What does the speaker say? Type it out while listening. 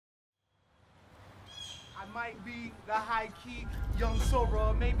might be the high-key young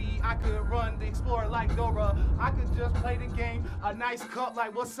Sora. Maybe I could run the Explorer like Dora. I could just play the game, a nice cup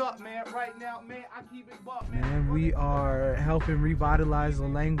like, what's up, man? Right now, man, I keep it buck, man. And we are helping revitalize the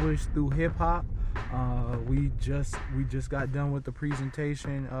language through hip-hop. We just got done with the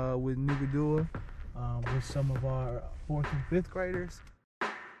presentation with Nugadua with some of our 4th and 5th graders.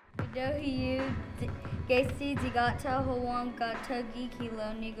 Gacy Digata Hawang Gata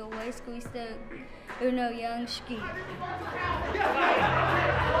Gikilo Niga Way Squeeze Uno Young Ski.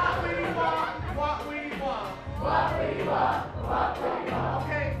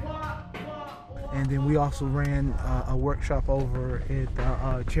 And then we also ran a workshop over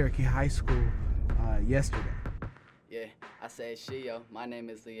at Cherokee High School yesterday. Yeah, I said Shio. My name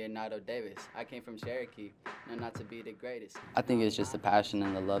is Leonardo Davis. I came from Cherokee, not to be the greatest. I think it's just the passion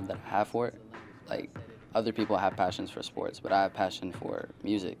and the love that I have for it. Like, other people have passions for sports, but I have passion for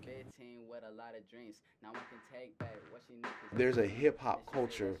music. There's a hip-hop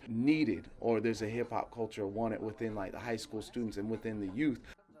culture needed, or there's a hip-hop culture wanted within like the high school students and within the youth.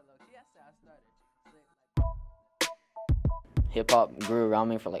 Hip-hop grew around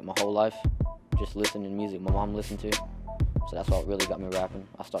me for like my whole life, just listening to music my mom listened to. So that's what really got me rapping.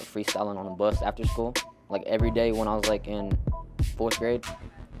 I started freestyling on the bus after school, like every day when I was like in 4th grade,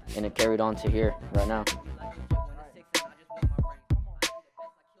 and it carried on to here right now.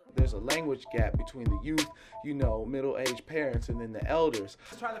 There's a language gap between the youth, you know, middle-aged parents, and then the elders.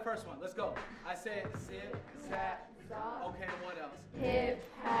 Let's try the first one. Let's go. I said zip, zap. Okay, what else? Hip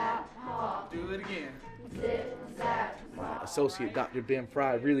hop hop. Do it again. Zip zap. My associate, Dr. Ben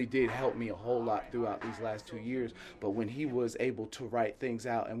Fry, really did help me a whole lot throughout these last 2 years. But when he was able to write things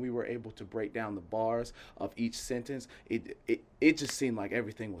out and we were able to break down the bars of each sentence, it just seemed like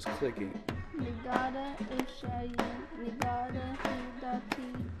everything was clicking. Nigada Ushayi, Nigada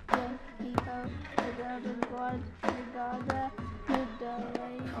Hidati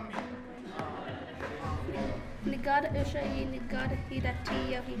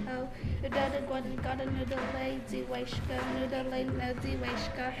of Hiho, Udada Guadagada Nudale, Ziwashka, Nudale,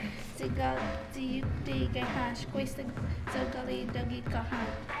 Ziwashka, Zigadi Gahash, Quista Zogali Dogi Gahan.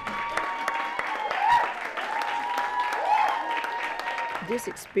 This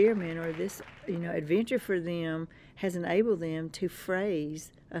experiment or this, adventure for them has enabled them to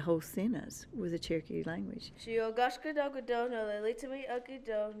phrase a whole sentence with the Cherokee language. Shiogashka dogado no le litami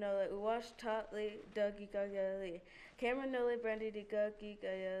akido no le uwash tatli dogi gayali. Cameron no le brandy diga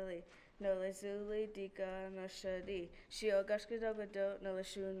gigayali. No le zuli diga no shadi. Shiogashka dogado no le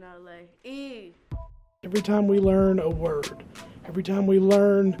shu no le e. Every time we learn a word, every time we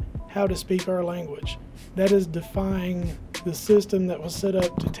learn how to speak our language, that is defying the system that was set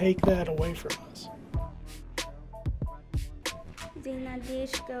up to take that away from us.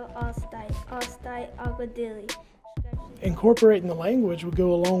 Incorporating the language would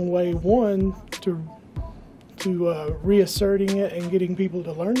go a long way, one, to reasserting it and getting people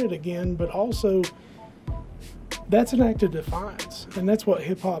to learn it again, but also that's an act of defiance, and that's what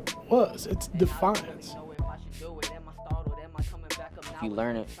hip-hop was. It's defiance. If you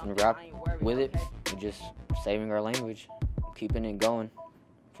learn it and rap with it, you're just saving our language, keeping it going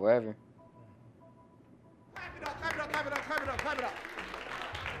forever.